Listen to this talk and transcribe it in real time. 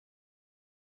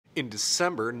In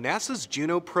December, NASA's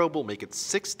Juno probe will make its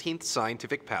 16th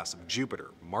scientific pass of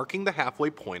Jupiter, marking the halfway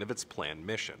point of its planned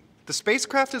mission. The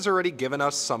spacecraft has already given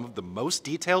us some of the most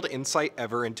detailed insight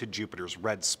ever into Jupiter's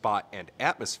red spot and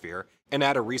atmosphere, and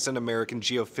at a recent American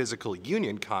Geophysical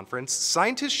Union conference,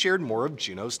 scientists shared more of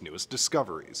Juno's newest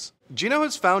discoveries. Juno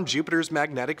has found Jupiter's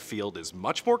magnetic field is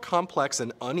much more complex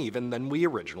and uneven than we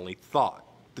originally thought.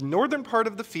 The northern part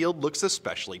of the field looks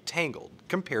especially tangled,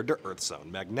 compared to Earth's own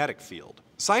magnetic field.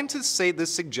 Scientists say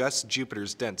this suggests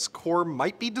Jupiter's dense core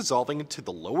might be dissolving into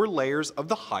the lower layers of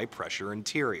the high-pressure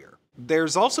interior.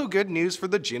 There's also good news for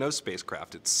the Juno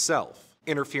spacecraft itself.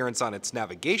 Interference on its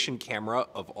navigation camera,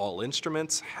 of all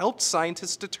instruments, helped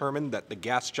scientists determine that the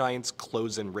gas giant's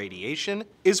close-in radiation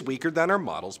is weaker than our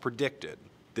models predicted.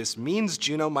 This means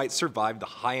Juno might survive the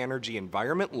high-energy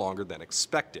environment longer than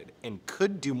expected, and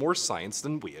could do more science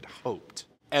than we had hoped.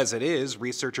 As it is,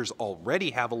 researchers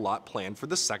already have a lot planned for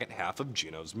the second half of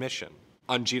Juno's mission.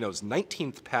 On Juno's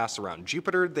 19th pass around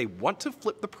Jupiter, they want to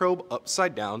flip the probe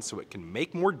upside down so it can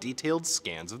make more detailed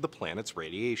scans of the planet's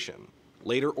radiation.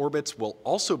 Later orbits will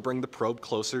also bring the probe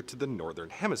closer to the northern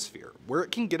hemisphere, where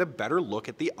it can get a better look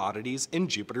at the oddities in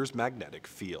Jupiter's magnetic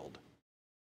field.